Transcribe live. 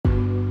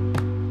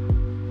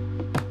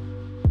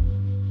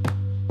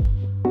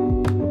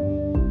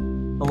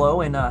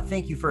Hello, and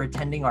thank you for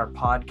attending our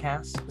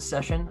podcast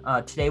session.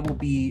 Today we'll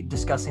be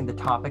discussing the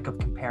topic of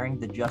comparing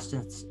the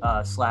justice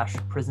slash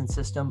prison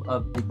system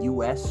of the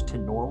U.S. to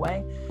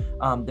Norway.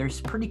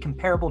 There's pretty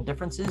comparable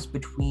differences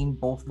between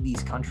both of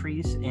these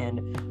countries,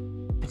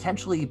 and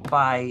potentially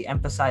by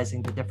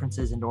emphasizing the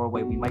differences in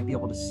Norway, we might be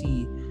able to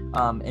see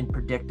and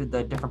predict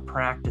the different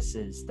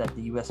practices that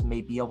the U.S.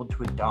 may be able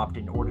to adopt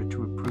in order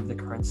to improve the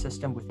current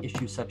system with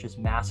issues such as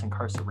mass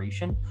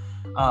incarceration.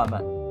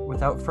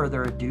 Without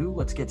further ado,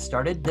 let's get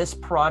started. This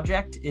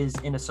project is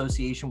in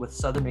association with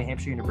Southern New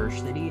Hampshire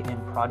University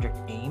and Project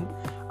AIM.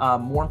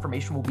 More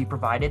information will be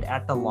provided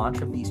at the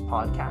launch of these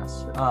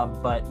podcasts,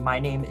 but my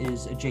name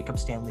is Jacob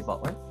Stanley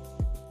Butler.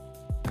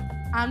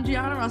 I'm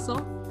Gyanna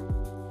Russell.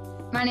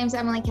 My name's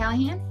Emily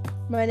Callahan.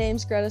 My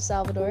name's Greta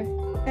Salvador.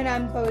 And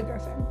I'm Chloe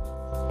Griffin.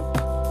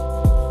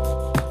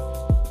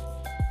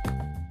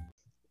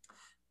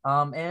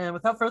 And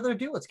without further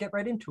ado, let's get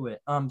right into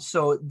it.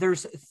 So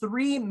there's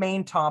three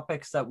main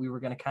topics that we were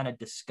going to kind of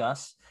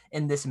discuss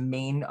in this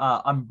main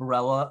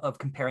umbrella of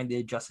comparing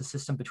the justice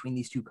system between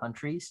these two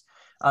countries.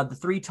 The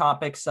three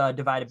topics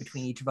divided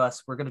between each of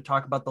us, we're going to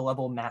talk about the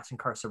level of mass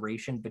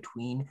incarceration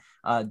between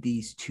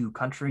these two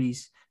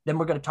countries. Then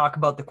we're going to talk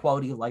about the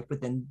quality of life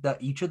within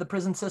each of the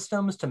prison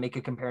systems to make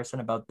a comparison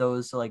about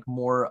those, like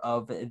more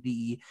of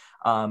the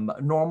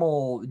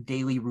normal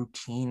daily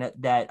routine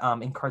that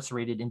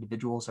incarcerated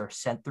individuals are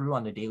sent through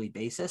on a daily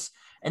basis.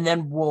 And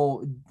then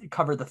we'll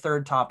cover the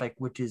third topic,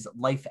 which is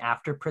life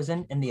after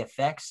prison and the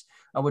effects,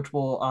 which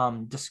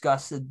will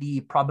discuss the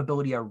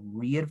probability of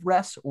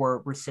rearrest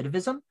or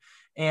recidivism.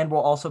 And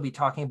we'll also be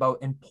talking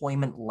about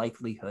employment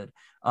likelihood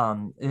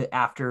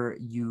after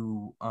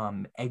you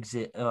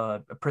exit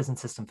a prison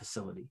system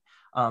facility.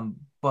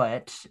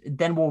 But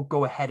then we'll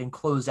go ahead and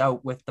close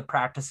out with the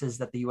practices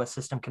that the U.S.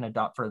 system can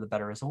adopt for the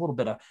better. Is a little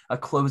bit of a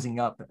closing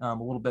up, a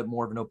little bit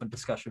more of an open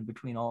discussion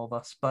between all of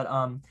us. But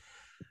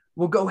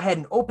we'll go ahead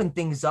and open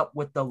things up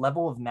with the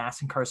level of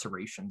mass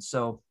incarceration.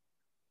 So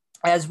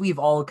as we've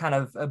all kind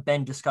of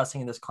been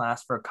discussing in this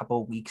class for a couple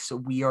of weeks, so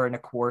we are in a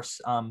course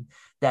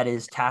that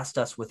has tasked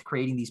us with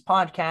creating these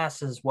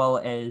podcasts, as well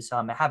as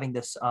having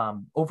this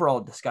overall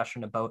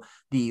discussion about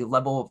the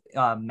level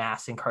of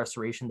mass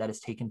incarceration that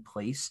has taken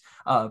place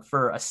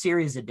for a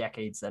series of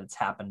decades that it's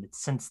happened.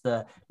 It's since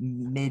the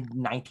mid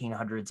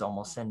 1900s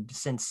almost, and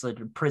since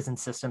the prison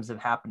systems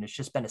have happened, it's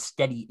just been a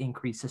steady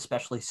increase,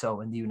 especially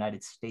so in the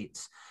United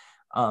States.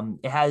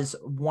 It has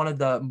one of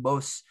the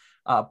most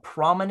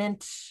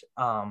prominent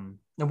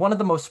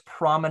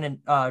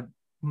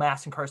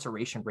mass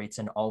incarceration rates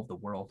in all of the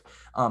world.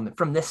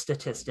 From this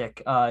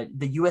statistic,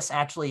 the U.S.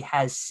 actually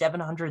has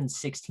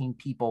 716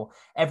 people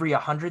every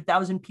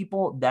 100,000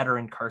 people that are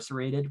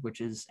incarcerated, which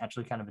is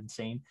actually kind of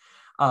insane.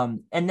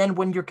 And then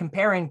when you're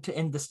comparing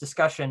in this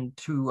discussion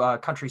to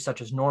countries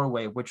such as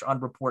Norway, which on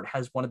report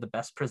has one of the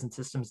best prison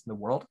systems in the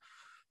world,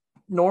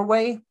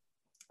 Norway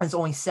is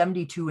only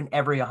 72 in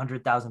every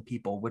 100,000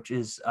 people, which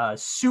is a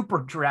super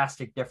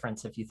drastic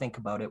difference if you think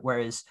about it.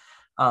 Whereas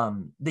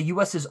the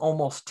U.S. is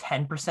almost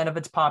 10% of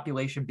its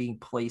population being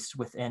placed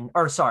within,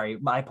 or sorry,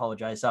 I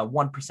apologize,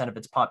 1% of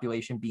its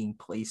population being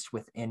placed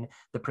within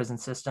the prison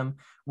system,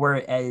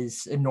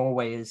 whereas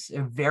Norway is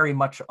very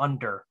much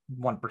under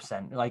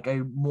 1%, like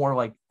a more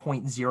like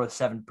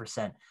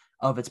 0.07%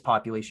 of its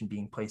population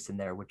being placed in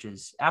there, which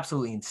is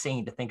absolutely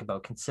insane to think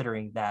about,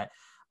 considering that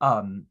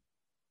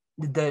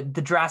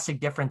the drastic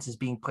difference is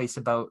being placed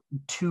about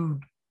two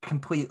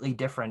completely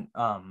different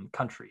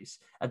countries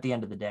at the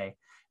end of the day.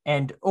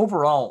 And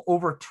overall,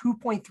 over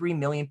 2.3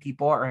 million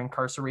people are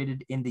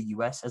incarcerated in the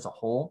U.S. as a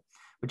whole,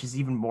 which is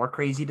even more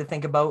crazy to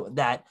think about,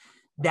 that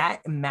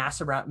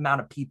massive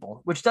amount of people,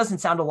 which doesn't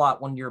sound a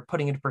lot when you're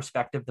putting into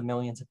perspective the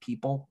millions of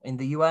people in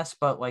the U.S.,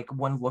 but like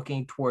when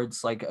looking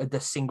towards like the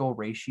single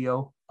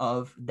ratio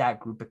of that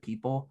group of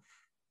people,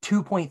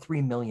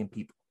 2.3 million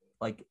people,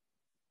 like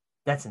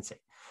that's insane.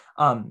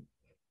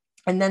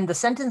 And then the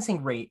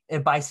sentencing rate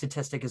by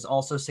statistic is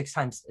also 6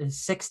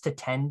 to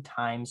 10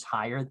 times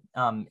higher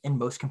in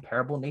most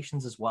comparable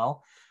nations as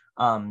well.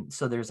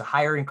 So there's a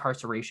higher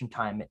incarceration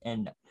time,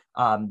 and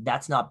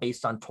that's not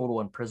based on total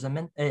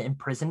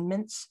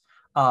imprisonments.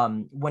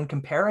 When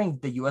comparing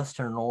the U.S.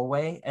 to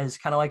Norway, as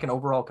kind of like an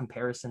overall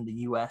comparison,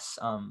 the U.S.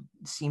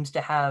 Seems to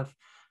have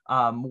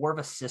more of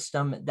a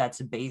system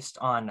that's based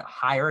on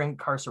higher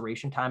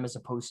incarceration time as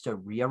opposed to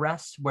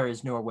rearrest,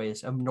 whereas Norway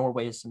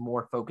is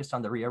more focused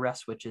on the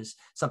rearrest, which is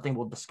something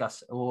we'll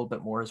discuss a little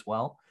bit more as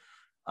well.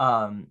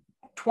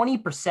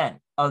 20%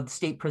 of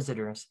state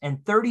prisoners and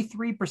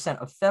 33%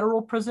 of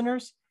federal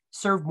prisoners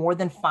serve more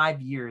than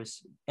 5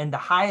 years, and the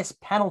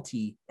highest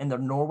penalty in the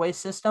Norway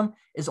system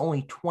is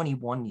only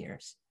 21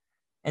 years.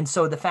 And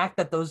so the fact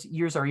that those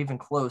years are even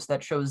close,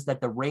 that shows that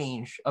the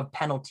range of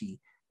penalty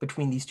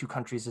between these two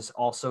countries is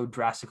also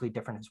drastically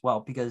different as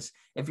well. Because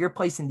if you're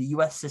placing the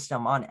U.S.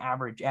 system on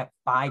average at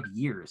 5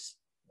 years,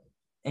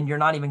 and you're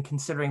not even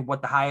considering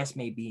what the highest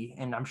may be,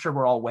 and I'm sure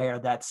we're all aware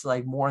that's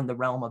like more in the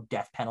realm of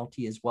death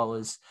penalty, as well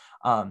as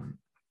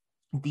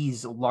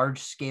these large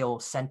scale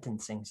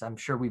sentencings. I'm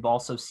sure we've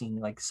also seen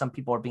like some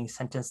people are being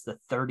sentenced to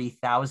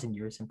 30,000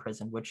 years in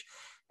prison, which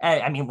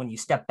I mean, when you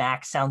step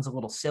back, sounds a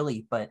little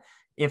silly, but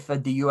if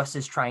the US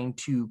is trying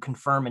to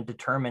confirm and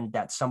determine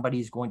that somebody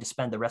is going to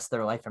spend the rest of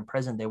their life in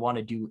prison, they want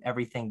to do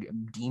everything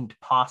deemed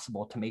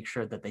possible to make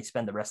sure that they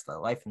spend the rest of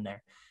their life in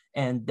there.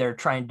 And they're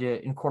trying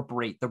to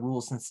incorporate the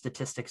rules and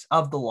statistics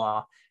of the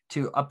law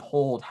to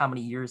uphold how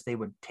many years they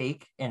would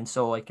take. And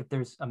so like if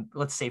there's,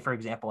 let's say, for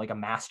example, like a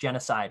mass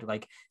genocide,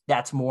 like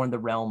that's more in the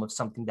realm of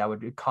something that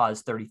would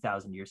cause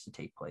 30,000 years to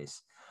take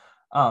place.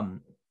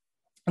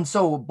 And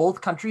so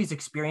both countries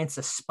experienced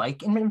a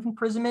spike in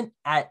imprisonment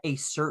at a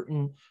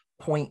certain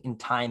point in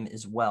time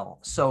as well.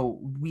 So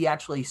we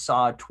actually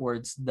saw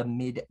towards the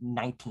mid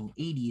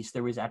 1980s,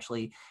 there was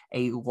actually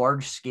a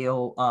large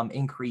scale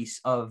increase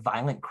of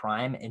violent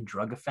crime and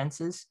drug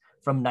offenses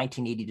from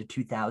 1980 to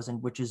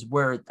 2000, which is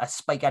where a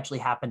spike actually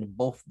happened in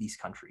both of these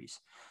countries.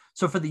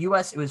 So for the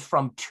US, it was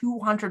from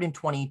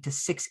 220 to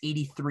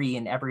 683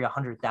 in every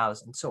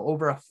 100,000. So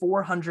over a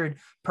 400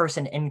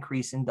 person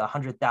increase in the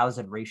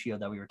 100,000 ratio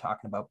that we were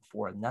talking about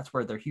before. And that's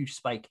where the huge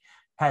spike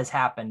has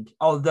happened.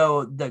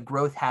 Although the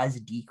growth has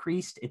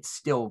decreased, it's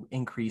still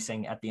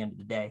increasing at the end of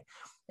the day.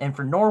 And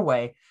for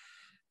Norway,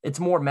 it's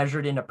more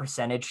measured in a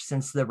percentage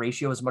since the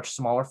ratio is much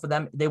smaller for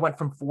them. They went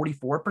from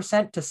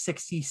 44% to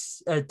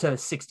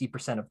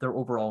 60% of their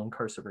overall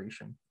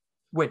incarceration,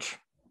 which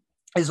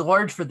is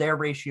large for their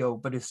ratio,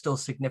 but is still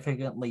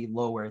significantly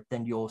lower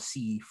than you'll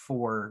see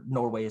for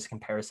Norway as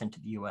comparison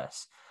to the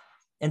US.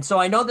 And so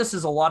I know this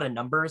is a lot of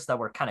numbers that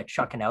we're kind of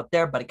chucking out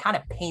there, but it kind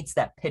of paints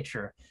that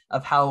picture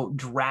of how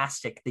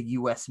drastic the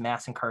US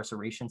mass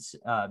incarceration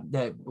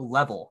the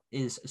level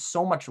is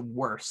so much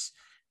worse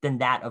than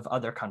that of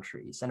other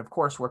countries. And of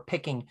course, we're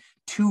picking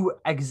two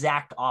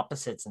exact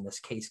opposites in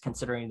this case,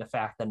 considering the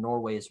fact that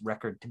Norway is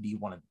reckoned to be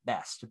one of the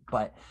best.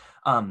 But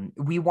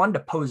we wanted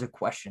to pose a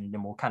question,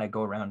 and we'll kind of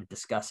go around and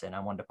discuss it. And I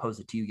wanted to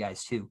pose it to you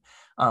guys too.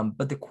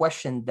 But the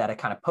question that I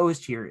kind of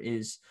posed here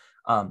is,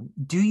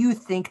 do you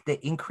think the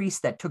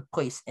increase that took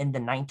place in the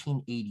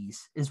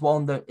 1980s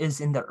is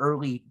in the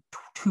early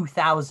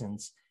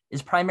 2000s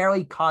is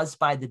primarily caused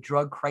by the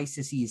drug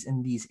crises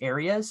in these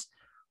areas?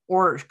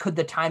 Or could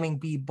the timing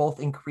be both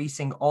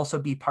increasing also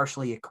be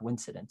partially a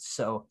coincidence?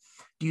 So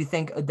do you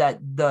think that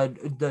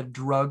the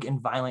drug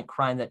and violent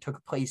crime that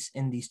took place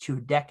in these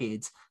 2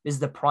 decades is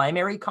the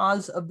primary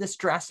cause of this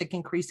drastic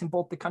increase in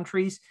both the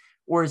countries?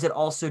 Or is it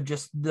also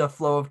just the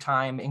flow of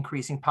time,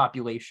 increasing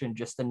population,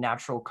 just the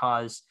natural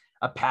cause,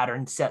 a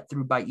pattern set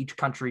through by each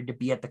country to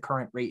be at the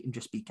current rate and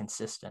just be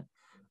consistent?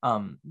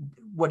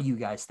 What do you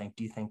guys think?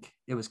 Do you think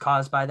it was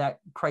caused by that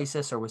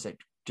crisis, or was it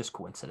just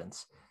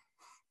coincidence?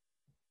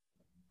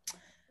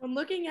 When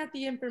looking at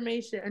the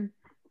information,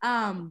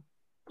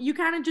 you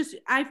kind of just,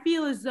 I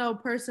feel as though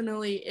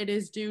personally it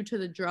is due to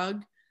the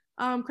drug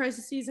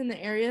crises in the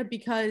area,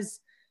 because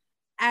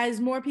as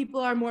more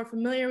people are more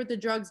familiar with the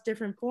drugs,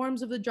 different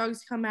forms of the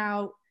drugs come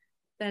out,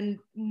 then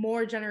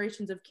more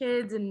generations of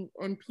kids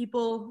and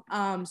people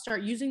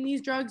start using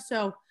these drugs.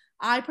 So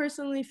I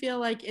personally feel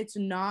like it's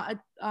not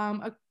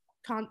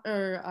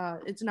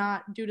it's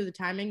not due to the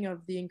timing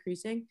of the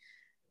increasing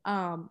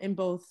in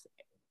both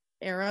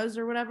eras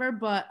or whatever,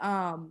 but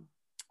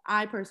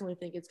I personally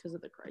think it's because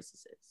of the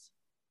crises.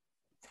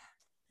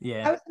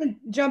 Yeah, I was going to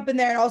jump in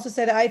there and also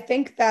say that I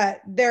think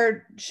that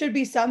there should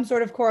be some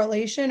sort of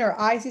correlation, or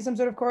I see some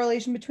sort of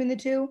correlation between the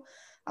two,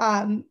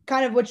 kind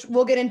of, which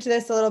we'll get into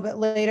this a little bit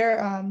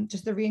later,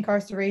 just the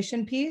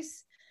reincarceration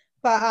piece.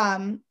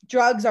 But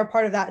drugs are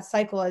part of that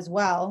cycle as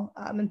well.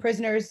 And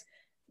prisoners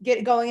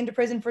going into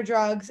prison for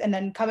drugs and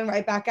then coming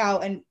right back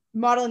out and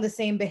modeling the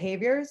same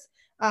behaviors.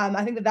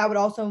 I think that would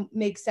also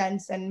make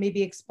sense and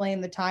maybe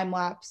explain the time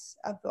lapse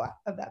of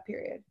that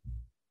period.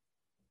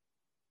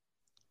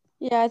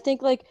 Yeah, I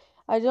think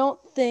I don't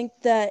think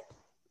that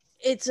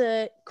it's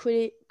a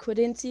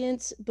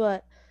coincidence,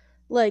 but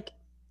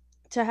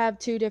to have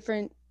two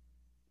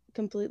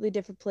completely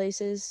different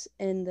places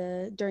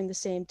during the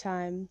same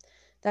time,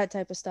 that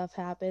type of stuff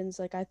happens.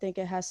 I think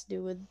it has to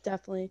do with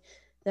definitely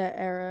that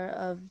era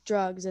of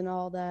drugs and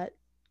all that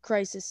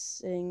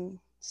crisising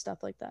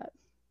stuff like that.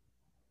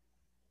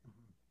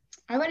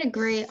 I would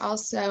agree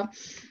also.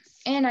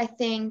 And I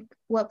think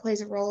what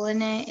plays a role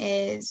in it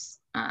is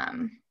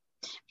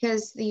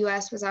because the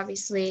US was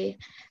obviously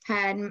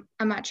had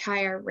a much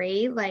higher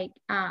rate,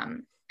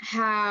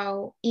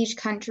 how each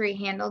country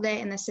handled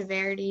it and the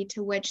severity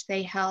to which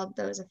they held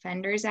those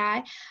offenders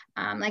at.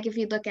 If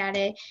you look at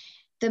it,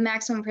 the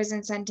maximum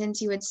prison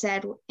sentence you had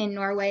said in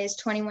Norway is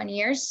 21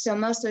 years. So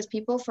most of those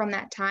people from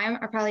that time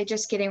are probably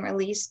just getting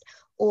released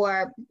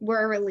or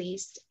were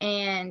released.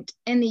 And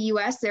in the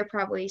US, they're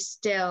probably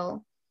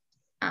still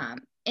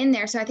in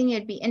there. So I think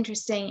it'd be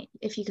interesting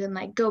if you could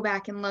go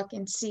back and look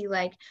and see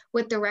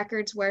what the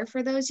records were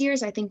for those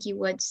years. I think you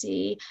would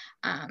see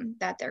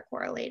that they're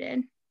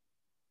correlated.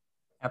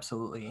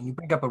 Absolutely. And you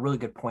bring up a really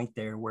good point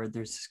there, where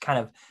there's kind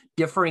of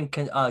differing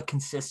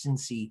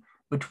consistency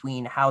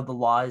between how the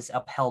law is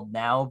upheld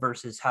now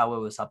versus how it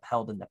was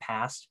upheld in the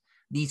past.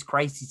 these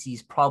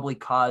crises probably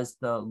caused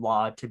the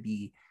law to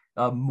be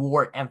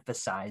more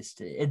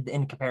emphasized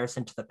in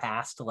comparison to the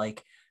past.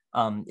 Like,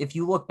 if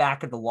you look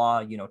back at the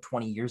law,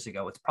 20 years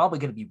ago, it's probably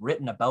going to be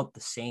written about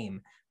the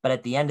same. But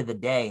at the end of the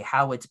day,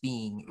 how it's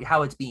being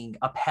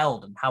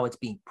upheld and how it's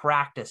being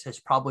practiced is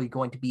probably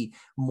going to be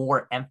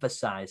more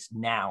emphasized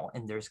now.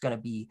 And there's going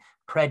to be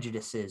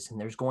prejudices, and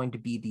there's going to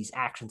be these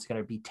actions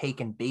going to be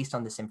taken based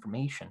on this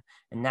information.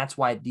 And that's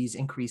why these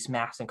increased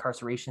mass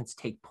incarcerations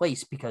take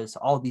place, because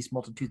all of these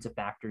multitudes of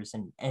factors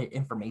and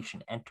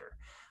information enter.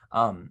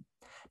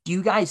 Do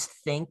you guys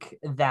think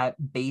that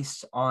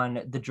based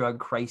on the drug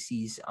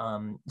crises,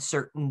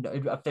 certain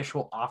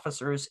official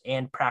officers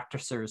and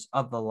practitioners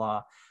of the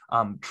law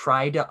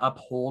try to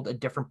uphold a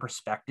different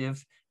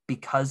perspective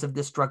because of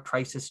this drug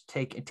crisis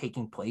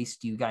taking place?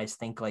 Do you guys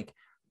think like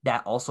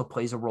that also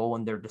plays a role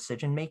in their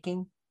decision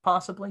making,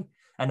 possibly?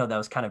 I know that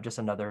was kind of just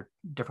another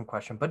different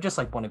question, but just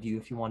like one of you,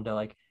 if you wanted to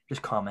like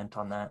just comment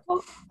on that.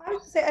 Well, I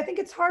would say I think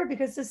it's hard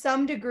because to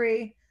some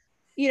degree,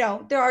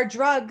 there are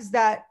drugs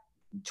that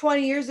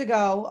 20 years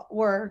ago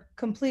were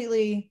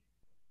completely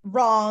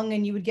wrong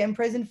and you would get in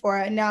prison for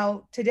it. And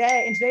now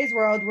today, in today's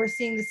world, we're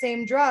seeing the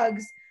same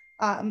drugs.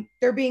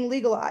 They're being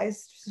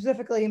legalized,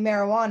 specifically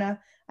marijuana.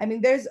 I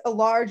mean, there's a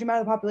large amount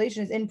of the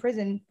population is in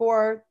prison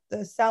for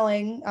the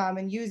selling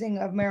and using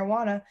of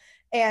marijuana.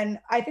 And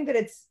I think that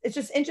it's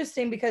just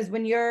interesting because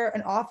when you're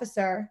an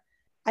officer,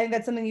 I think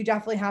that's something you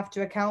definitely have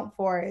to account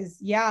for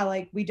is,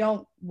 like, we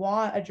don't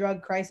want a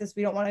drug crisis.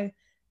 We don't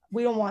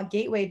want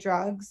gateway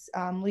drugs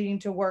leading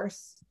to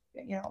worse,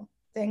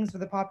 things for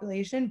the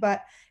population.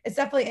 But it's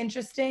definitely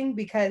interesting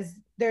because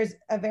there's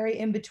a very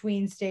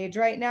in-between stage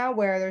right now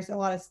where there's a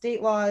lot of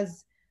state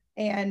laws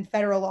and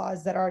federal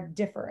laws that are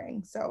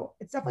differing. So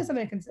it's definitely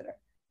something to consider.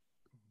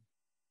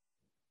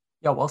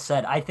 Yeah, well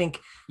said. I think,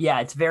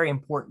 it's very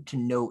important to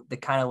note the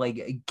kind of like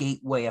a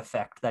gateway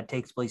effect that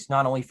takes place,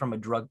 not only from a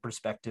drug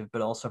perspective,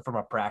 but also from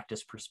a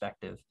practice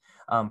perspective,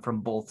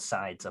 from both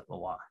sides of the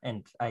law.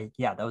 And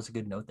that was a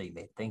good note that you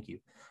made. Thank you.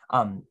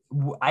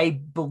 I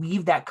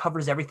believe that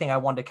covers everything I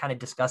wanted to kind of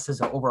discuss as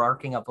an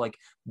overarching of like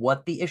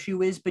what the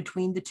issue is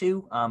between the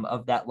two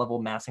of that level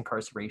of mass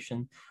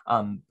incarceration.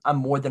 I'm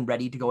more than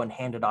ready to go and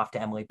hand it off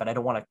to Emily, but I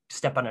don't want to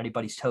step on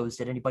anybody's toes.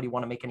 Did anybody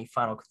want to make any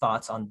final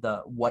thoughts on the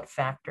what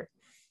factor?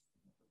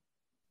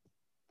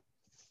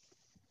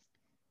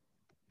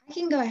 I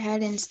can go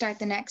ahead and start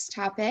the next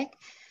topic.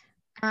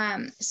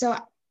 So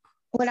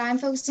what I'm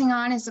focusing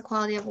on is the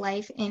quality of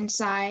life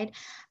inside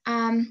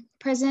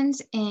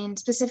prisons, and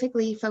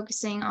specifically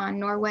focusing on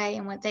Norway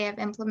and what they have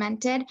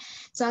implemented.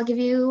 So I'll give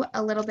you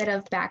a little bit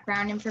of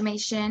background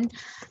information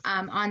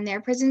on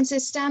their prison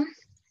system,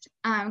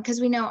 because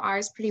we know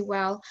ours pretty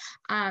well.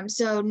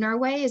 So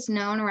Norway is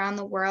known around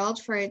the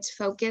world for its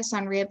focus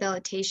on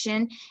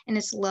rehabilitation and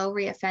its low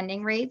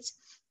reoffending rates,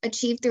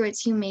 achieved through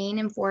its humane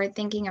and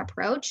forward-thinking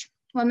approach.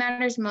 What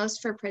matters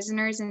most for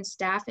prisoners and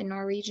staff in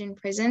Norwegian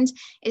prisons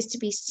is to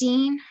be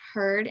seen,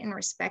 heard, and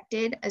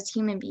respected as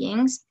human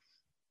beings.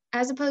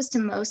 As opposed to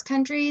most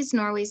countries,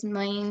 Norway's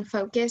main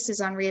focus is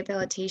on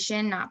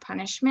rehabilitation, not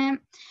punishment.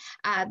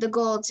 The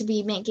goal to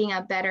be making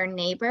a better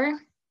neighbor.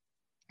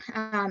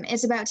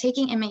 It's about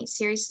taking inmates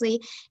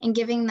seriously and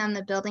giving them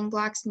the building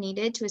blocks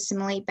needed to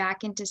assimilate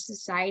back into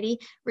society,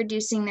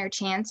 reducing their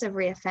chance of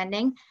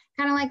reoffending,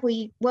 kind of like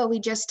what we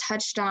just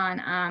touched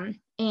on,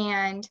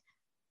 and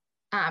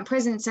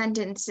prison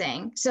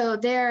sentencing. So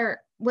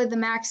they're, with the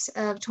max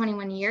of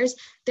 21 years,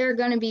 they're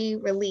going to be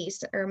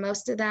released, or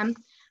most of them.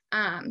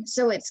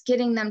 So it's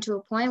getting them to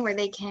a point where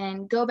they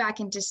can go back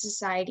into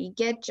society,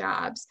 get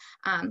jobs,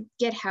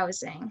 get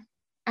housing.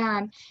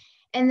 And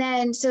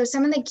then, so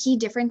some of the key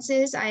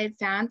differences I had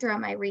found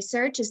throughout my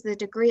research is the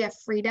degree of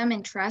freedom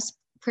and trust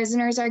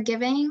prisoners are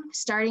giving,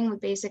 starting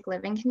with basic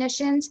living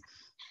conditions.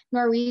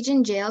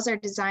 Norwegian jails are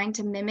designed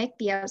to mimic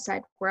the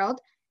outside world.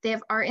 They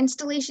have art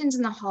installations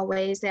in the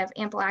hallways. They have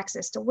ample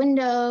access to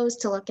windows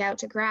to look out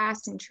to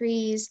grass and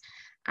trees.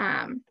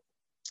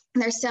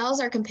 Their cells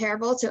are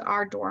comparable to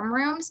our dorm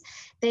rooms.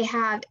 They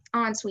have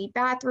ensuite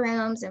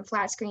bathrooms and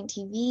flat screen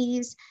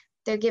TVs.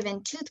 They're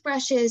given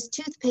toothbrushes,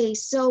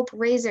 toothpaste, soap,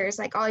 razors,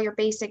 like all your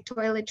basic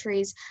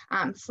toiletries,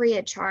 free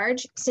of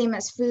charge, same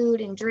as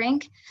food and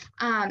drink.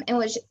 And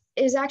which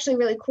is actually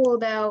really cool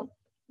though,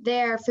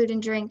 their food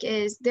and drink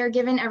is they're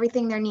given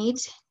everything they need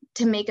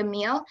to make a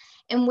meal.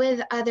 And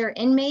with other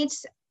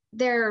inmates,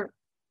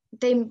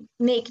 they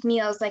make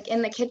meals like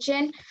in the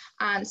kitchen.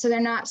 So they're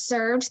not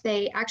served,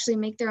 they actually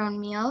make their own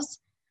meals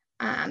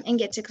and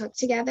get to cook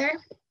together.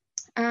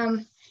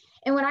 And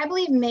what I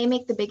believe may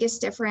make the biggest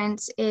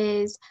difference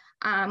is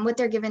what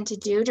they're given to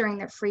do during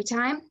their free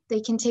time. They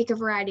can take a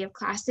variety of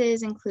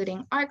classes,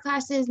 including art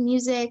classes,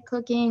 music,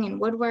 cooking, and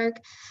woodwork.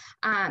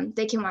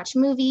 They can watch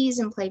movies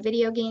and play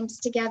video games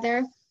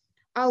together,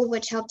 all of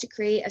which help to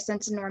create a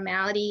sense of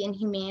normality and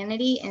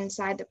humanity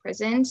inside the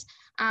prisons,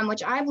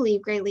 which I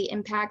believe greatly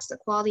impacts the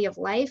quality of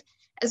life,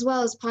 as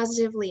well as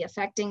positively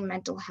affecting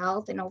mental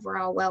health and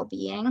overall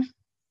well-being.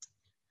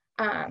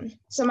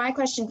 So my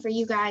question for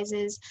you guys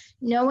is,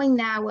 knowing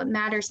now what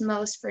matters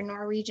most for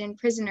Norwegian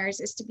prisoners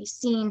is to be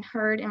seen,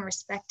 heard, and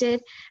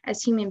respected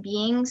as human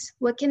beings,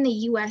 what can the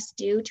U.S.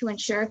 do to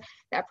ensure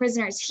that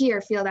prisoners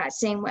here feel that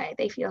same way?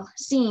 They feel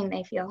seen,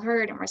 they feel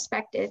heard and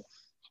respected.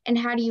 And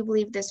how do you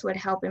believe this would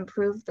help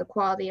improve the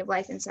quality of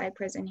life inside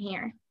prison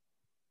here?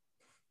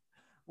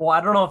 Well,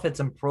 I don't know if it's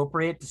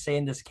appropriate to say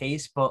in this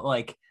case, but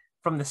like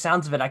from the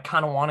sounds of it, I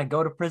kind of want to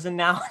go to prison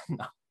now.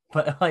 No.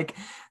 But like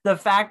the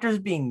factors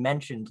being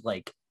mentioned,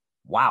 like,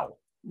 wow,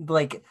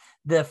 like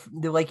the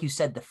like you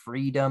said, the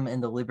freedom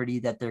and the liberty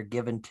that they're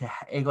given to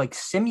like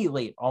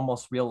simulate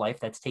almost real life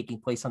that's taking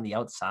place on the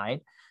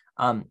outside.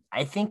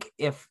 I think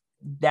if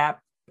that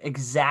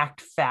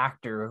exact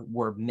factor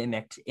were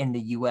mimicked in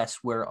the US,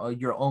 where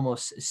you're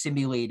almost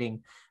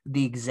simulating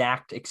the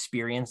exact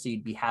experience that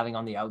you'd be having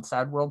on the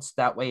outside world, so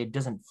that way it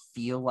doesn't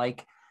feel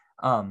like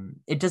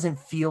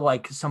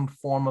some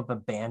form of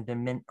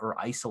abandonment or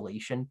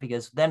isolation,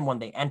 because then when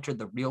they enter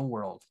the real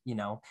world, you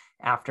know,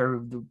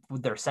 after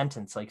their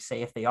sentence, like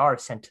say if they are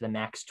sent to the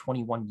max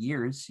 21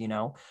 years, you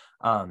know,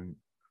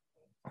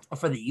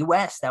 for the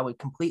US, that would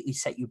completely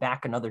set you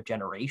back another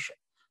generation.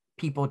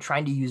 People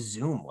trying to use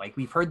Zoom. Like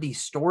we've heard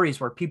these stories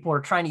where people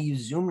are trying to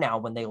use Zoom now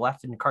when they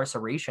left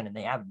incarceration and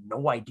they have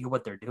no idea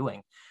what they're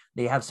doing.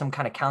 They have some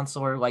kind of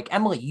counselor. Like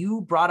Emily,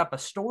 you brought up a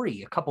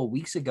story a couple of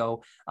weeks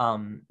ago.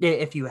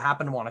 If you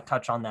happen to want to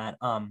touch on that,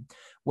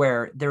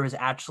 where there was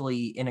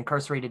actually an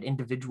incarcerated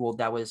individual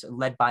that was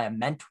led by a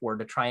mentor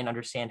to try and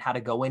understand how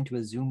to go into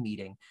a Zoom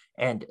meeting.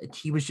 And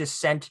he was just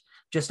sent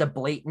just a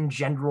blatant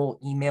general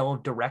email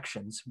of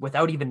directions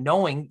without even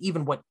knowing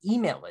even what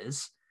email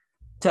is,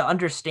 to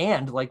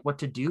understand like what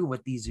to do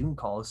with these Zoom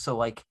calls. So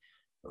like,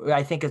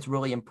 I think it's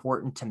really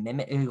important to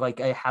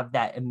have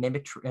that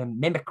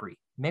mimicry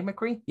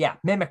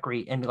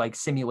and like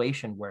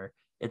simulation, where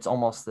it's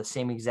almost the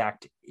same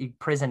exact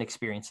prison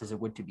experience as it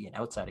would to be an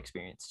outside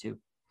experience too.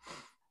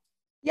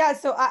 Yeah,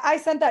 so I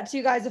sent that to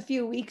you guys a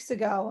few weeks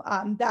ago.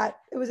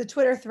 That it was a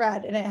Twitter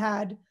thread, and it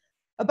had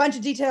a bunch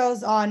of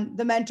details on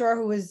the mentor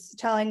who was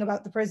telling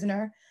about the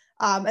prisoner.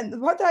 And the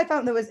part that I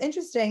found that was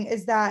interesting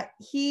is that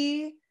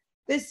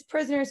this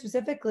prisoner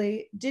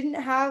specifically didn't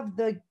have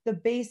the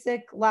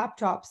basic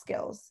laptop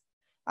skills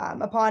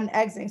upon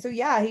exiting. So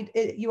yeah,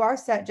 you are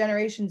set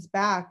generations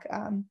back,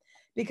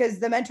 because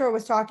the mentor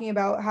was talking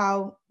about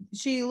how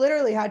she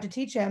literally had to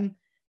teach him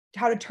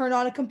how to turn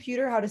on a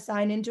computer, how to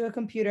sign into a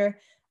computer,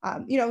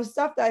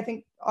 stuff that I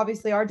think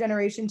obviously our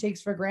generation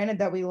takes for granted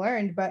that we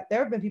learned, but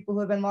there have been people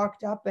who have been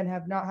locked up and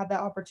have not had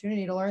that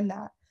opportunity to learn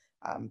that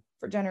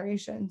for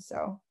generations.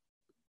 So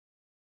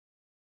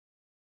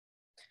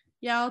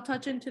yeah, I'll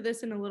touch into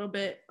this in a little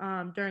bit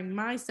during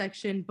my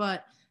section,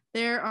 but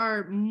there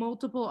are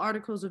multiple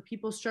articles of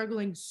people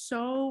struggling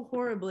so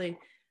horribly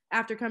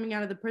after coming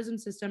out of the prison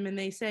system. And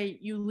they say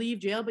you leave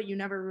jail, but you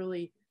never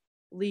really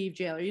leave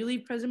jail, or you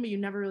leave prison, but you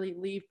never really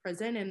leave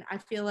prison. And I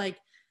feel like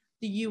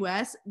the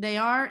US,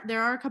 there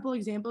are a couple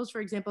examples.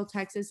 For example,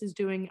 Texas is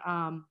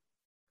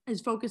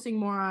focusing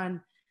more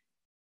on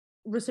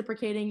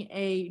reciprocating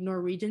a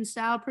Norwegian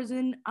style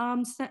prison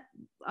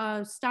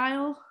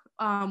style,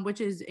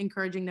 which is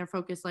encouraging their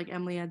focus, like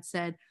Emily had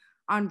said,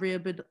 on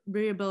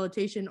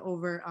rehabilitation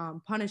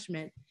over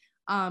punishment.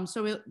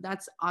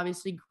 That's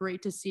obviously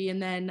great to see.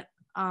 And then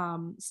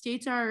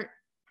states are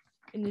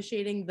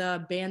initiating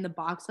the ban the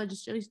box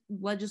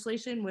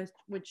legislation,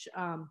 which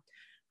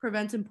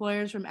prevents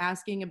employers from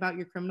asking about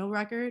your criminal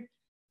record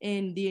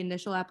in the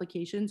initial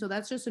application. So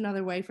that's just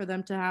another way for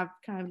them to have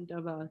kind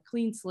of a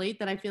clean slate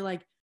that I feel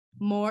like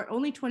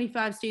only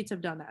 25 states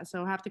have done that,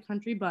 so half the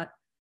country. But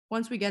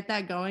once we get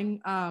that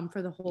going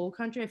for the whole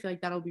country, I feel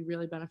like that'll be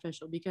really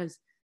beneficial, because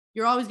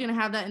you're always going to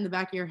have that in the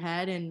back of your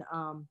head, and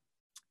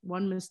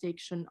one mistake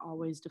shouldn't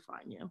always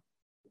define you.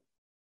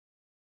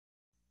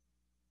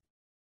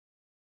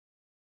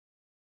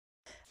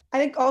 I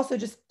think also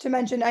just to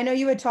mention, I know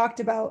you had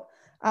talked about,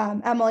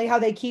 Emily,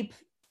 how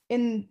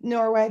in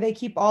Norway, they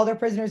keep all their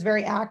prisoners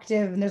very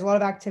active and there's a lot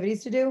of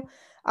activities to do.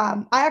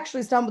 I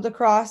actually stumbled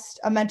across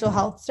a mental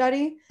health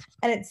study,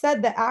 and it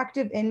said that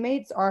active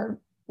inmates are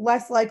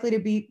less likely to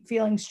be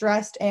feeling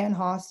stressed and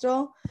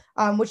hostile,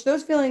 which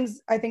those feelings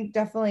I think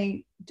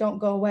definitely don't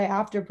go away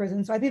after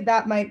prison. So I think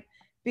that might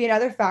be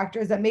another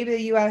factor, is that maybe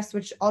the US,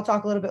 which I'll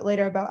talk a little bit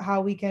later about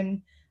how we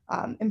can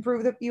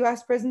improve the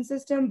US prison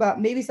system, but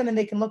maybe something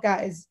they can look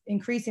at is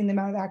increasing the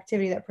amount of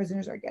activity that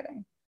prisoners are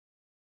getting.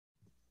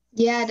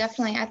 Yeah,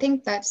 definitely. I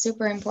think that's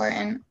super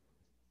important.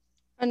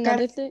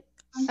 Another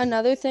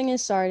thing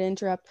is, sorry to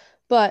interrupt,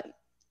 but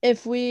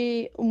if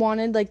we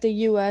wanted like the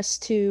US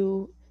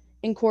to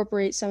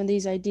incorporate some of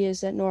these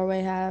ideas that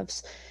Norway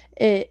has,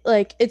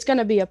 it's going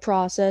to be a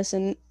process,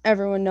 and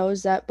everyone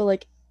knows that, but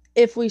like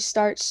if we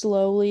start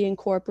slowly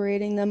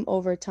incorporating them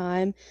over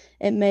time,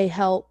 it may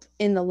help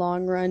in the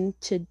long run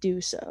to do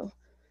so.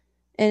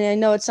 And I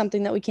know it's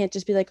something that we can't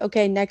just be like,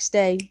 okay, next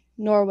day,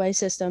 Norway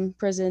system,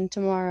 prison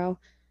tomorrow.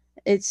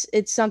 It's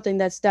something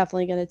that's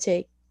definitely going to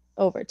take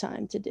over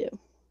time to do.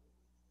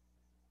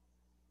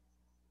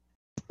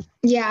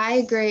 Yeah, I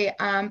agree.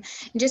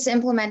 Just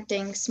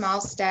implementing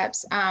small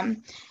steps.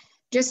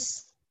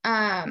 Just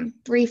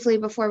briefly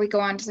before we go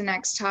on to the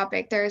next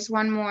topic, there's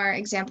one more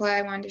example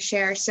I wanted to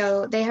share.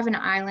 So they have an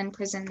island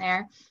prison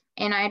there,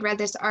 and I had read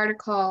this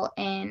article,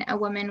 and a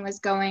woman was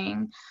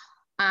going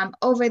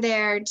over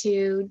there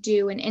to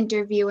do an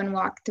interview and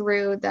walk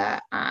through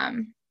the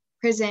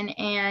prison,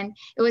 and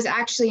it was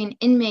actually an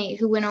inmate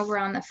who went over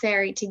on the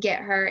ferry to get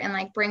her and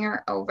like bring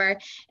her over,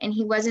 and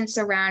he wasn't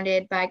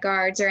surrounded by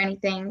guards or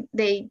anything.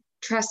 They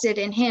trusted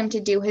in him to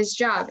do his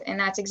job, and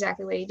that's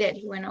exactly what he did.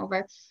 He went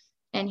over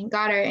and he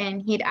got her,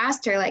 and he'd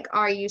asked her like,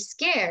 are you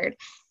scared?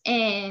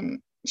 And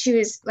she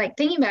was like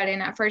thinking about it,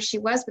 and at first she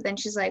was, but then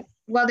she's like,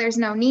 well, there's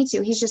no need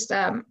to. He's just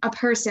a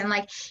person.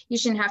 Like, you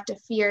shouldn't have to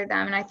fear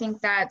them. And I think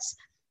that's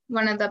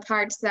one of the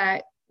parts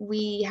that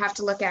we have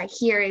to look at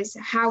here is,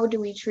 how do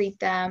we treat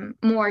them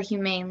more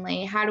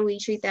humanely? How do we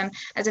treat them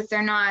as if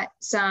they're not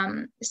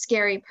some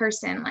scary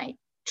person, like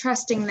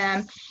trusting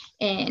them?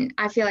 And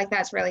I feel like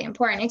that's really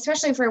important,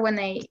 especially for when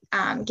they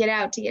get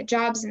out to get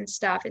jobs and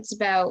stuff. It's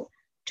about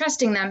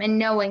trusting them and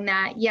knowing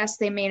that, yes,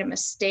 they made a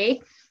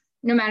mistake.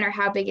 No matter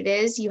how big it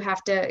is, you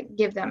have to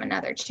give them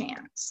another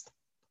chance.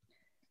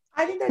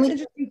 I think that's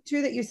interesting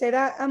too that you say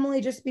that, Emily,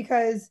 just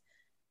because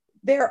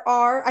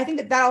I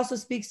think that also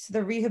speaks to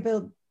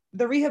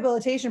the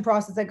rehabilitation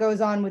process that goes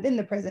on within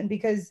the prison,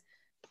 because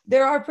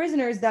there are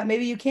prisoners that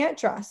maybe you can't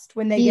trust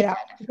when they get out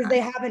because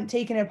they haven't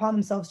taken it upon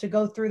themselves to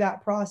go through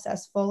that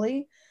process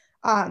fully.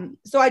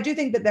 So I do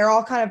think that they're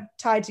all kind of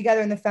tied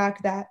together in the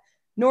fact that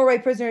Norway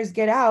prisoners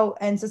get out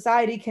and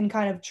society can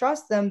kind of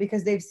trust them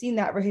because they've seen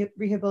that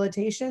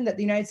rehabilitation that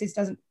the United States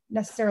doesn't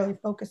necessarily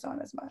focus on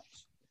as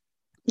much.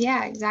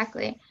 Yeah,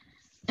 exactly.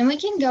 And we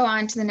can go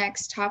on to the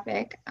next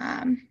topic.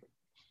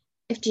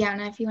 If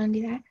Gyanna, if you want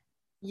to do that.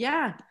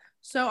 Yeah.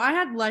 So I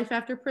had life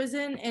after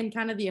prison and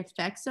kind of the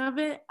effects of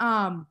it.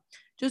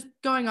 Just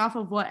going off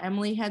of what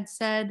Emily had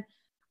said,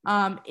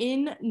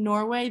 in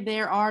Norway,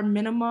 there are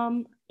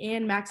minimum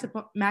and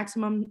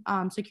maximum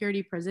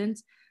security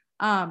prisons.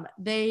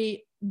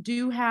 They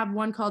do have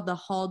one called the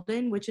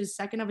Halden, which is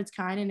second of its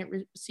kind, and it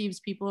receives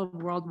people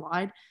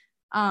worldwide.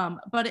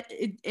 But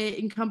it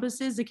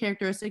encompasses the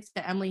characteristics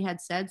that Emily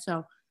had said.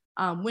 So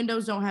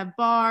windows don't have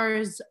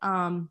bars,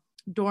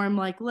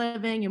 dorm-like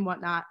living and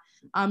whatnot.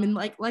 And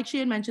like she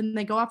had mentioned,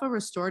 they go off of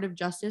restorative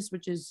justice,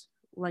 which is,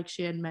 like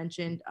she had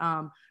mentioned,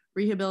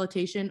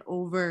 rehabilitation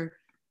over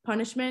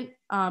punishment,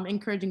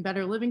 encouraging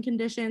better living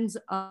conditions,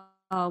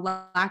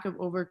 lack of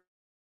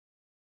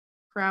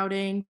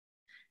overcrowding.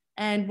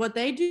 And what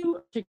they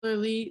do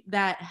particularly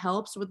that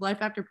helps with life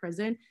after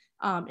prison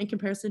in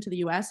comparison to the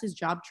US is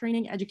job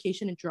training,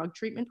 education, and drug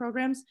treatment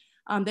programs.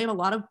 They have a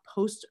lot of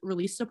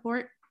post-release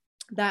support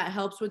that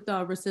helps with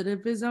the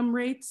recidivism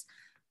rates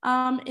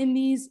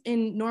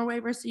in Norway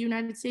versus the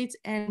United States.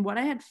 And what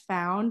I had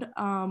found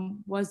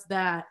was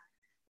that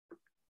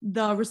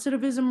the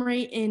recidivism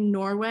rate in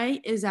Norway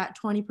is at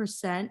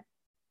 20%.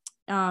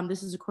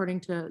 This is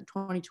according to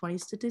 2020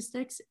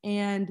 statistics.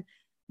 And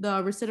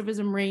the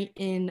recidivism rate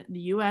in the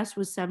US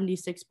was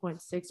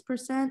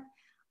 76.6%.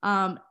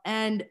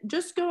 And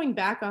just going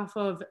back off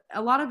of,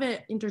 a lot of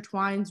it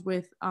intertwines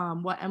with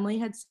what Emily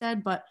had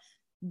said, but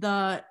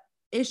the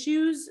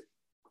issues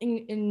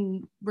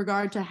in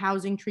regard to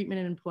housing, treatment,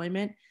 and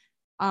employment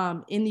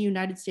in the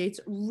United States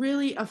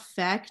really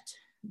affect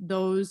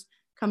those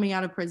coming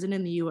out of prison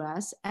in the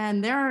US.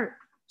 And there are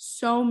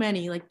so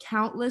many, like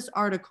countless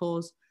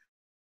articles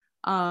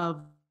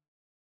of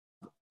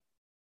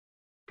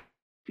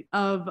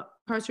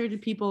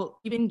incarcerated people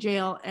leaving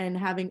jail and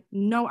having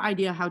no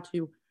idea how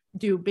to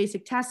do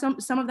basic tasks.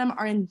 Some of them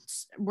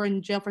were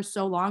in jail for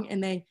so long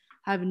and they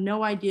have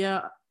no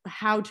idea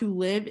how to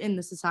live in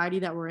the society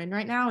that we're in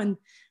right now. And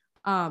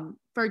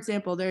for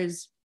example,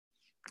 there's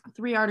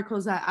 3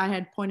 articles that I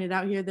had pointed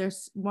out here.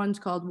 There's one's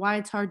called Why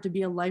It's Hard to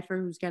Be a Lifer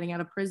Who's Getting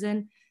Out of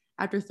Prison.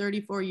 After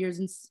 34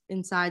 years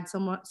inside,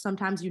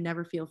 sometimes you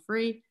never feel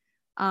free.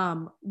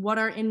 What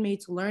are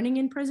inmates learning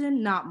in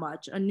prison? Not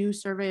much. A new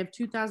survey of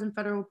 2,000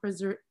 federal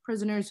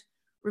prisoners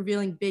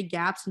revealing big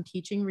gaps in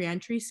teaching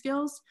reentry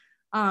skills.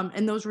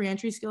 And those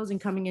reentry skills and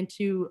coming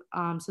into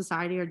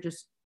society are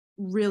just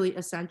really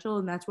essential.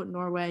 And that's what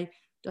Norway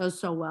does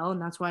so well.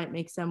 And that's why it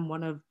makes them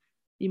one of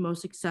the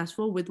most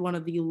successful with one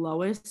of the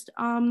lowest,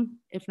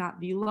 if not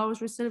the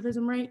lowest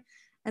recidivism rate.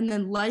 And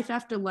then life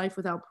after life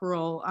without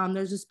parole.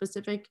 There's a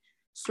specific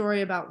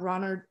story about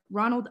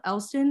Ronald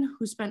Elston,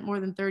 who spent more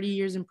than 30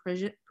 years in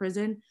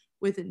prison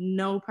with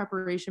no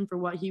preparation for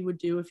what he would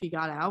do if he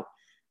got out.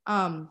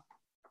 And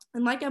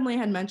like Emily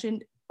had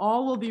mentioned,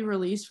 all will be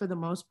released for the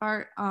most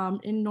part.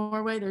 In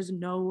Norway, there's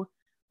no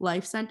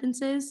life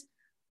sentences.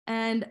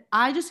 And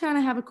I just kind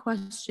of have a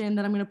question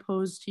that I'm going to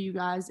pose to you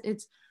guys.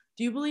 It's,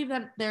 do you believe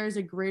that there is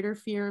a greater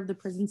fear of the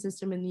prison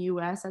system in the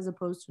US as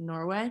opposed to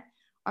Norway?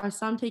 Are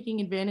some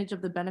taking advantage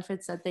of the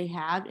benefits that they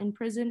have in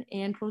prison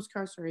and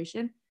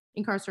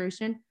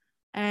incarceration?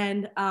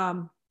 And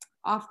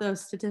off the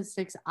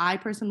statistics, I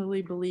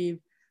personally believe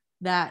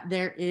that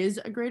there is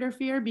a greater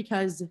fear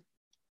because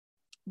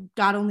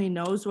God only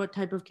knows what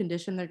type of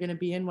condition they're going to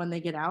be in when they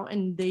get out,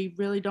 and they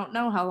really don't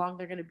know how long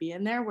they're going to be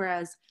in there,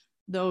 whereas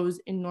those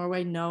in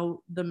Norway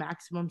know the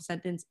maximum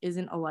sentence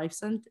isn't a life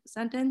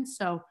sentence.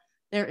 So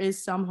there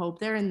is some hope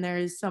there, and there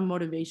is some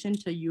motivation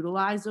to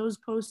utilize those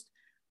post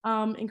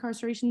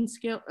incarceration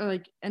skill, or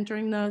like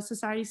entering the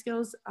society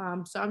skills.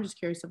 So I'm just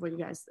curious of what you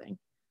guys think.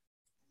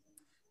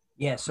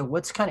 Yeah, so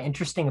what's kind of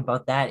interesting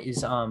about that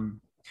is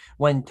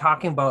when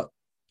talking about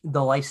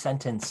the life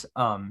sentence,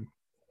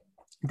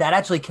 that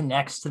actually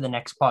connects to the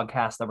next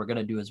podcast that we're going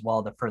to do as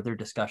well, the further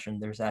discussion.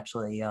 There's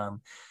actually a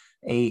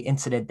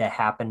incident that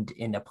happened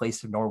in a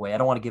place of Norway. I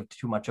don't want to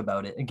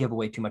give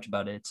away too much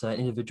about it. It's an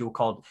individual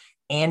called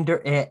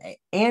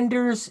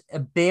Anders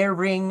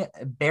Behring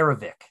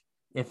Breivik,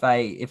 if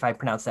I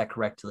pronounce that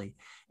correctly.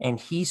 And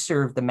he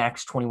served the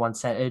max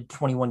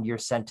 21-year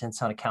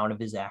sentence on account of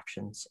his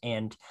actions.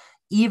 And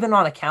even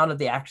on account of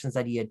the actions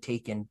that he had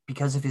taken,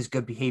 because of his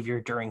good behavior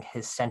during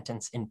his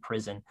sentence in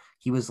prison,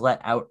 he was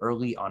let out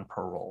early on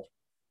parole,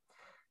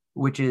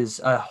 which is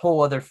a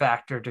whole other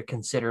factor to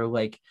consider,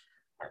 like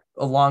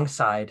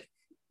alongside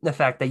the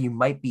fact that you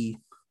might be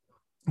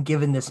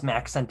given this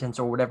max sentence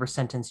or whatever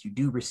sentence you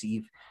do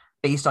receive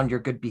based on your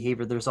good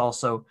behavior. There's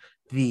also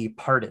the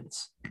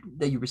pardons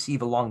that you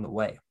receive along the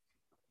way.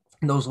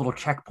 And those little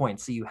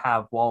checkpoints that you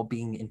have while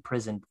being in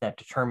prison that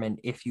determine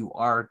if you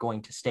are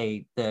going to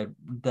stay the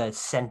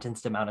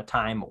sentenced amount of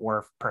time,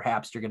 or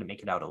perhaps you're going to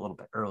make it out a little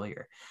bit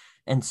earlier.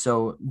 And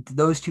so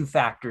those two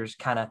factors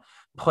kind of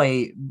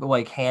play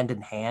like hand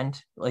in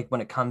hand, like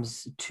when it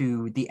comes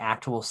to the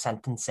actual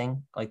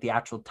sentencing, like the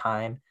actual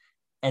time,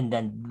 and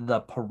then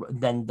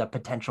the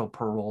potential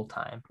parole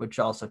time, which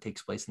also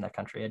takes place in that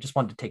country. I just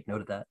wanted to take note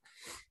of that.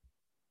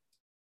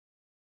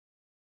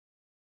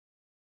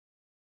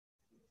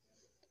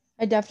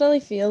 I definitely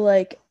feel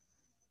like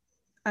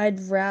I'd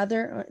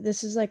rather,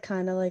 this is like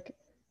kind of like,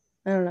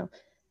 I don't know.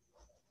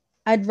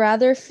 I'd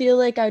rather feel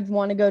like I'd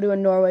want to go to a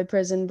Norway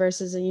prison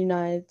versus a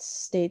United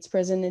States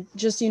prison. It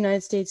just,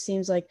 United States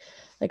seems like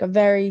a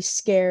very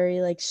scary,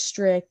 like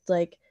strict,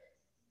 like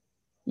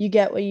you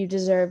get what you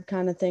deserve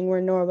kind of thing, where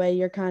Norway,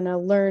 you're kind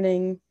of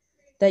learning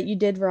that you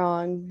did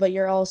wrong, but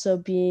you're also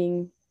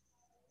being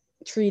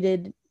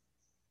treated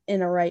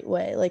in a right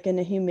way, like in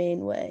a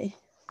humane way.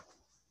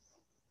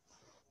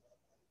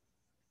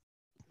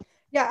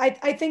 Yeah,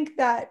 I think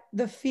that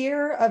the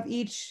fear of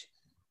each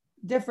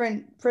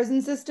different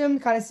prison system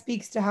kind of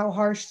speaks to how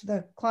harsh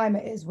the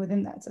climate is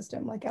within that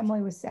system. Like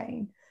Emily was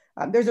saying,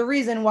 there's a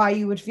reason why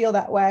you would feel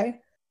that way,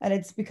 and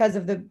it's because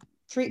of the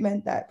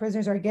treatment that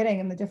prisoners are getting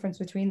and the difference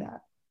between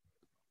that.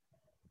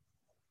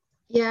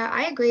 Yeah,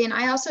 I agree. And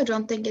I also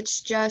don't think it's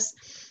just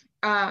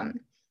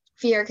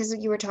fear, because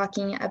you were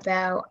talking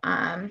about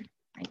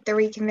like the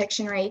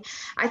reconviction rate.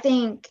 I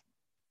think,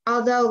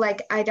 although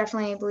like I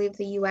definitely believe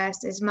the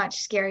US is a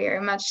much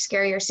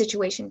scarier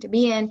situation to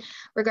be in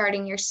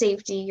regarding your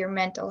safety, your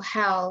mental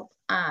health,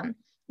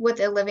 what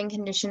the living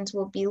conditions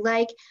will be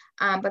like.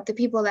 But the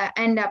people that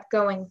end up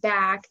going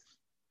back,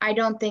 I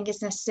don't think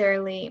it's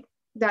necessarily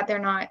that they're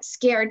not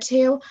scared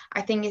to.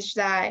 I think it's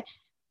that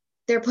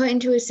they're put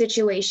into a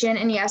situation,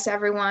 and yes,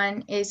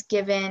 everyone is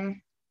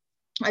given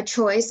a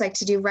choice, like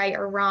to do right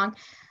or wrong.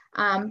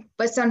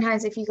 But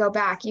sometimes if you go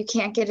back, you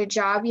can't get a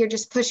job. You're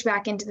just pushed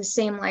back into the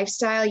same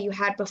lifestyle you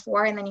had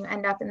before, and then you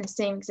end up in the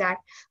same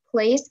exact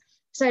place.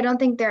 So I don't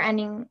think they're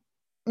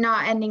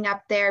not ending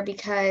up there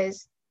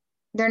because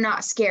they're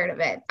not scared of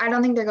it. I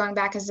don't think they're going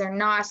back because they're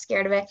not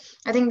scared of it.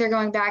 I think they're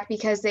going back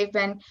because they've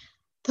been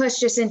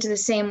pushed just into the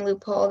same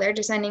loophole. They're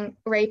just ending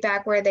right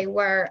back where they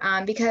were,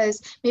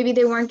 because maybe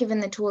they weren't given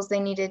the tools they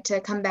needed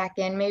to come back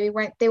in. Maybe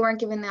they weren't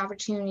given the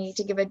opportunity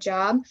to give a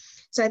job.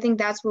 So I think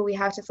that's what we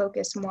have to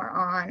focus more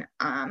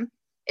on,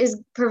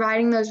 is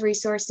providing those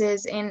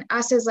resources. And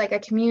us as like a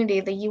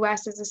community, the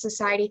US as a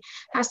society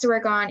has to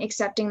work on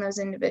accepting those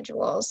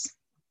individuals.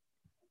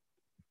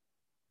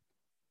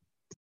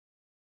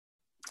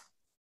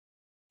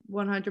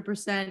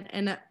 100%.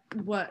 And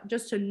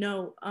just to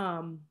note,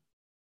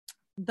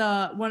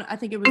 the one, I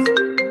think it was.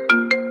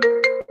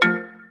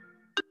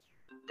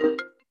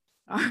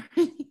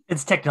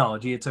 It's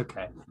technology. It's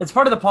okay. It's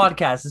part of the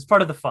podcast. It's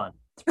part of the fun.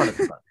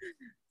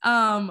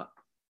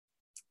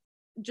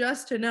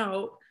 Just to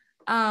note,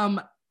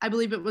 I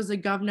believe it was the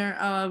governor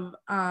of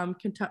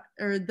Kentucky,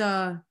 or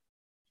the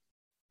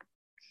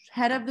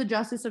head of the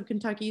Justice of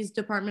Kentucky's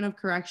Department of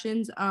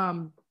Corrections.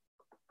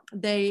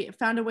 They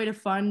found a way to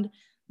fund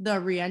the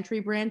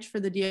reentry branch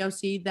for the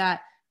DOC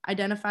that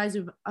identifies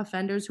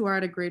offenders who are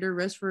at a greater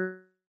risk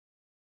for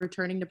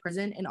returning to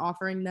prison, and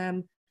offering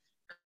them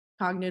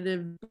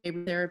cognitive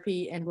behavior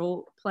therapy and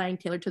role playing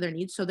tailored to their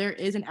needs. So there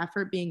is an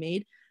effort being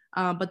made,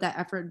 but that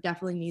effort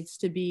definitely needs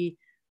to be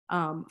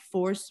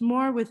forced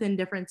more within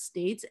different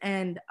states.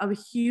 And a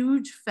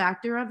huge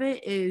factor of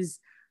it is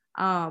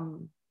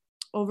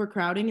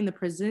overcrowding in the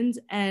prisons.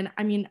 And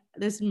I mean,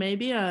 this may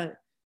be a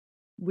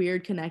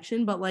weird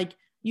connection, but like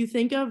you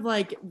think of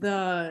like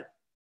the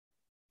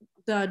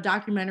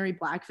documentary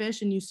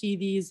Blackfish, and you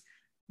see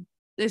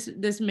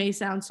this may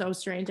sound so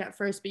strange at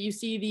first, but you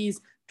see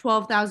these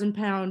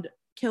 12,000-pound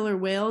killer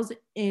whales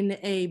in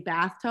a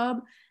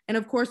bathtub. And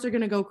of course, they're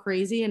going to go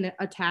crazy and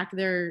attack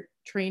their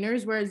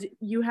trainers. Whereas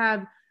you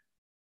have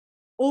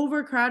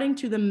overcrowding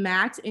to the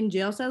max in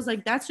jail cells.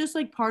 Like, that's just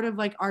like part of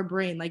like our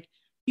brain. Like,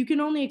 you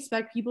can only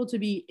expect people to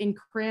be in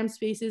cramped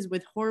spaces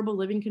with horrible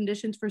living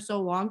conditions for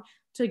so long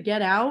to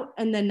get out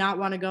and then not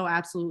want to go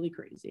absolutely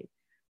crazy.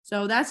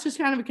 So that's just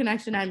kind of a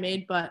connection I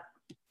made. But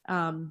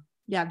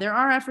yeah, there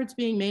are efforts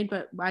being made,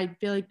 but I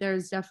feel like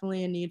there's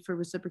definitely a need for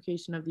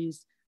reciprocation of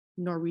these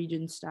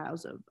Norwegian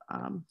styles of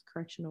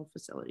correctional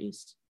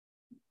facilities.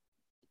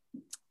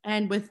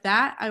 And with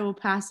that, I will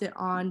pass it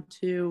on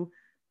to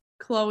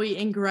Chloe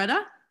and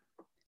Greta.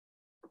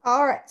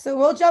 All right, so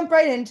we'll jump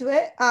right into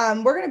it.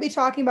 We're going to be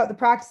talking about the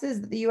practices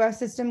that the U.S.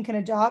 system can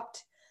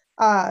adopt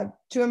to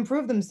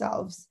improve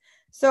themselves.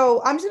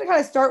 So I'm just going to kind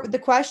of start with the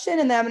question,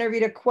 and then I'm going to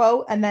read a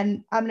quote, and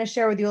then I'm going to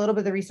share with you a little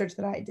bit of the research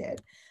that I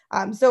did.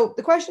 So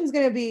the question is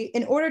going to be,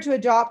 in order to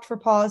adopt for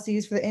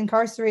policies for the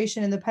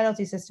incarceration and the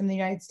penalty system in the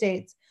United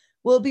States,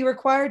 will it be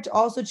required to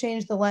also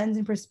change the lens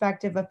and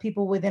perspective of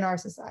people within our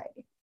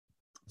society?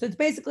 So it's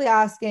basically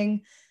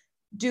asking,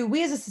 do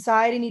we as a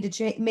society need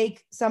to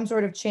make some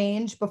sort of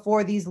change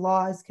before these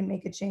laws can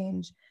make a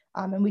change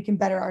and we can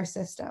better our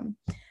system?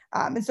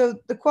 And so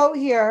the quote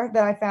here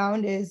that I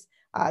found is,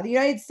 the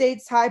United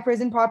States high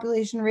prison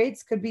population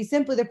rates could be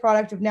simply the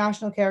product of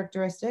national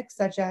characteristics,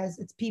 such as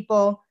its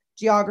people,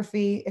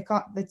 geography,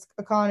 its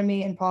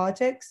economy, and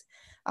politics.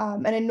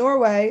 And in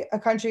Norway, a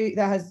country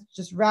that has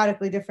just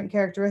radically different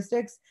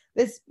characteristics,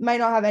 this might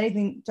not have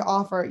anything to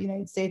offer the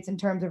United States in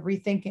terms of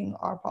rethinking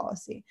our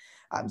policy.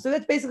 So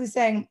that's basically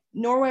saying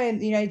Norway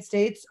and the United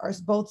States are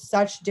both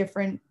such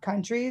different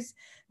countries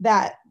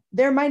that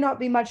there might not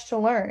be much to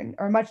learn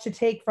or much to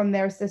take from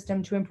their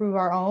system to improve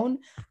our own,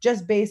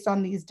 just based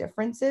on these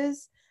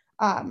differences.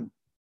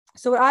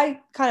 So what I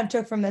kind of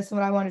took from this and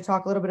what I want to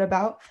talk a little bit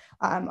about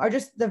are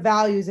just the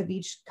values of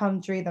each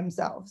country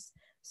themselves.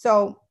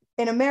 So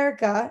in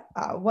America,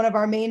 one of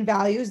our main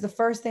values, the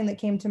first thing that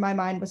came to my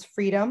mind was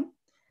freedom.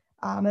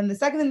 And the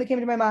second thing that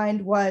came to my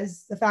mind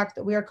was the fact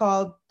that we are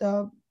called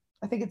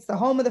I think it's the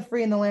home of the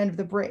free and the land of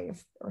the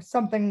brave, or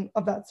something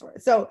of that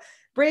sort. So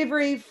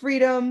bravery,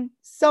 freedom,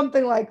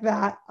 something like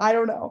that. I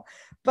don't know.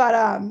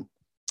 But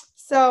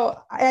so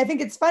I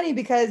think it's funny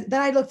because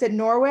then I looked at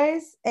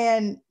Norway's,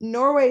 and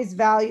Norway's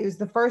values,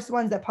 the first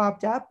ones that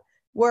popped up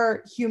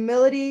were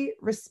humility,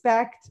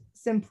 respect,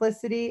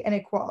 simplicity, and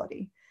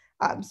equality.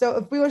 So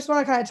if we just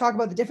want to kind of talk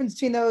about the difference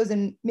between those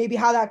and maybe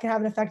how that can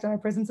have an effect on our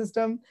prison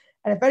system,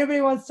 and if anybody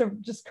wants to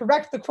just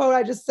correct the quote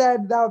I just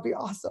said, that would be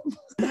awesome.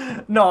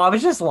 No, I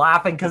was just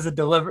laughing because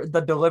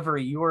the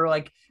delivery, you were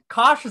like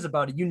cautious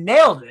about it. You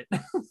nailed it. It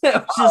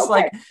was just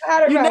like,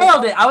 you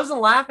nailed it. I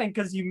wasn't laughing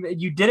because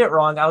you did it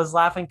wrong. I was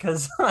laughing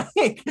because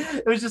like,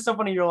 it was just so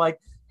funny. You're like,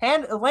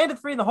 landed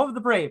free in the home of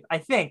the brave, I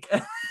think.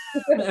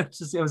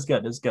 It was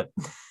good. It was good.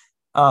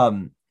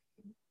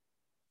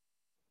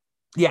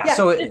 Yeah,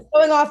 so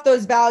going off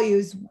those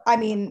values, I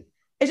mean,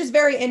 it's just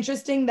very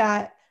interesting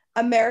that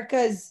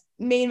America's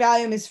main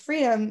value is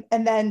freedom,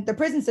 and then the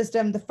prison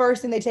system, the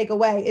first thing they take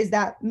away is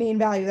that main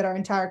value that our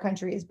entire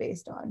country is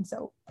based on.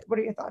 So what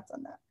are your thoughts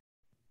on that?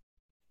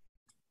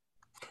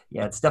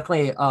 Yeah, it's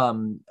definitely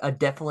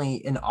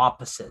definitely an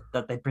opposite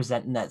that they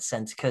present in that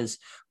sense, because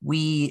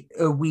we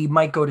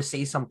might go to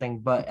say something,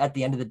 but at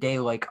the end of the day,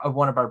 like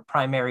one of our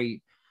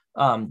primary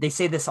they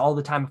say this all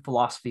the time in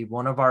philosophy,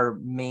 one of our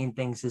main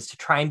things is to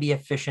try and be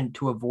efficient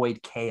to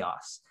avoid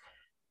chaos.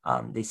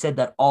 They said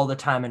that all the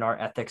time in our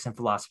ethics and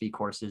philosophy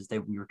courses,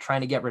 that we were trying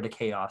to get rid of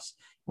chaos.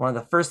 One of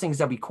the first things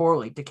that we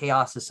correlate to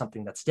chaos is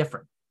something that's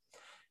different.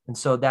 And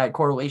so that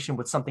correlation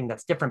with something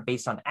that's different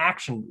based on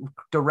action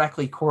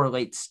directly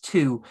correlates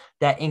to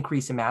that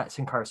increase in mass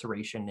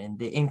incarceration and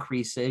the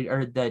increase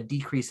or the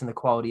decrease in the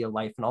quality of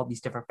life and all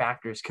these different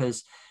factors,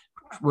 because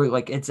we're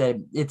like, it's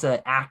an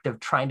act of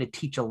trying to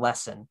teach a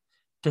lesson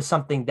to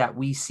something that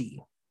we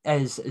see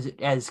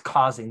as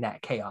causing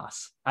that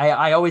chaos.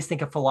 I always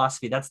think of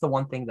philosophy. That's the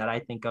one thing that I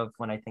think of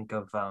when I think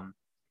of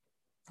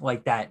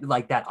like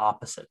that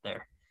opposite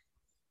there.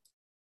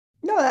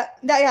 No,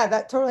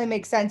 that totally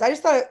makes sense. I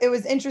just thought it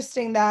was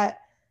interesting that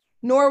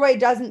Norway they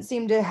don't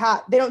seem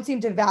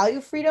to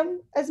value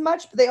freedom as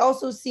much, but they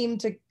also seem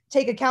to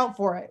take account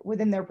for it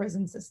within their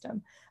prison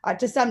system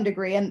to some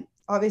degree. And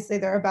obviously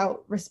they're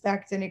about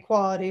respect and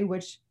equality,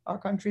 which our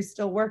country's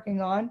still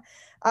working on.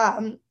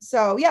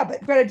 So yeah,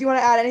 but Greta, do you want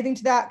to add anything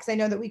to that? Because I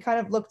know that we kind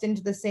of looked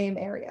into the same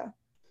area.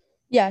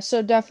 Yeah,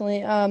 so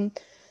definitely.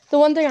 The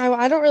one thing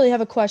I don't really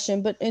have a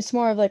question, but it's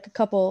more of like a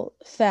couple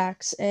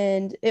facts.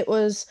 And it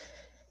was,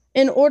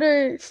 in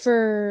order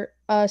for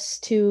us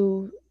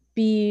to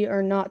be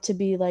or not to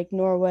be like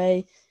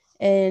Norway,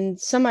 and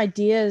some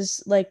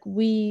ideas like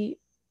we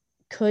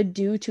could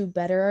do to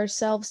better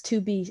ourselves to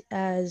be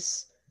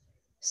as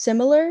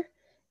similar,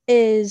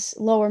 is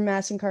lower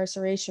mass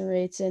incarceration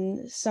rates.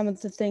 And some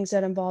of the things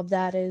that involve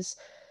that is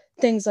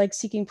things like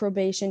seeking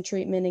probation,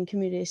 treatment, and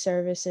community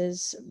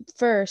services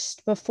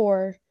first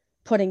before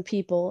putting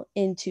people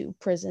into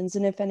prisons.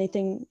 And if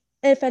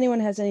anyone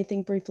has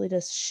anything briefly to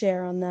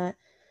share on that,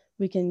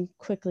 we can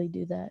quickly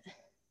do that.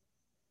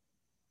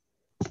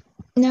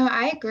 No,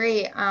 I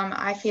agree.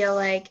 I feel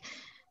like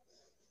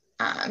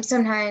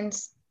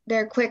sometimes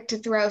they're quick to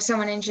throw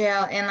someone in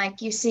jail, and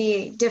like you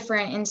see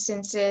different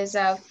instances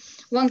of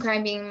one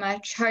crime being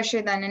much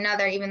harsher than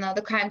another, even though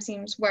the crime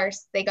seems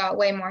worse, they got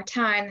way more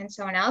time than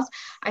someone else.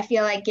 I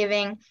feel like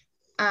giving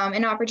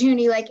an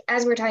opportunity, like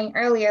as we were talking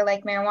earlier,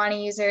 like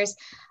marijuana users,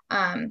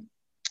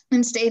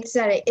 in states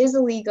that it is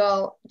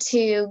illegal,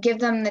 to give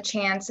them the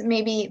chance.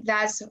 Maybe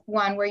that's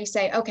one where you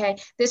say, okay,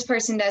 this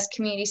person does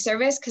community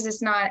service because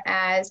it's not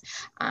as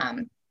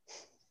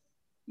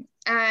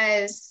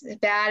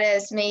bad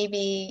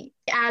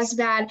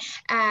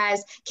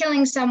as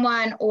killing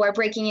someone or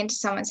breaking into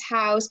someone's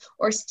house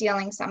or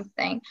stealing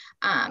something.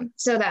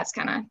 So that's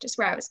kind of just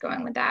where I was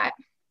going with that.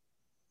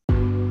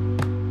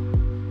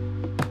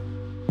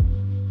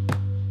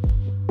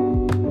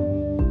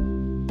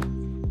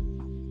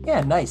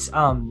 Yeah, nice.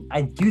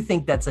 I do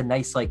think that's a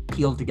nice like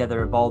peel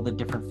together of all the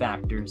different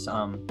factors.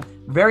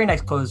 Very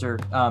nice closer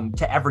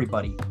to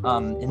everybody.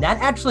 And that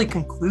actually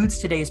concludes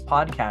today's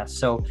podcast.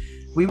 So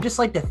we would just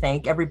like to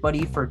thank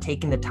everybody for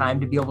taking the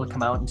time to be able to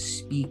come out and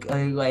speak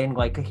and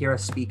like hear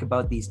us speak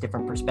about these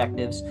different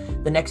perspectives.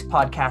 The next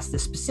podcast, the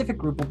specific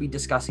group will be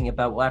discussing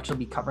about will actually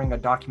be covering a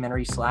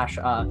documentary /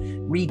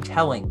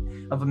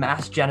 retelling of a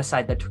mass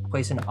genocide that took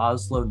place in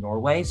Oslo,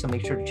 Norway. So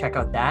make sure to check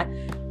out that.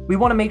 We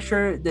want to make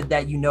sure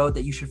that you know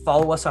that you should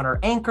follow us on our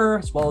Anchor,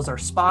 as well as our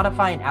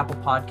Spotify and Apple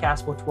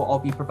Podcasts, which will all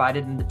be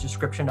provided in the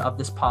description of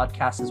this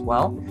podcast as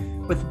well.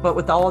 But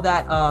with all of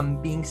that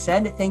being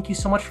said, thank you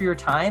so much for your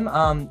time,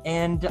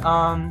 and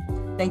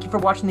thank you for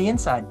watching The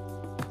Inside.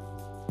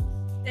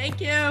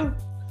 Thank you.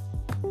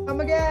 Come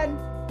again.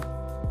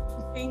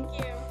 Thank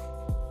you.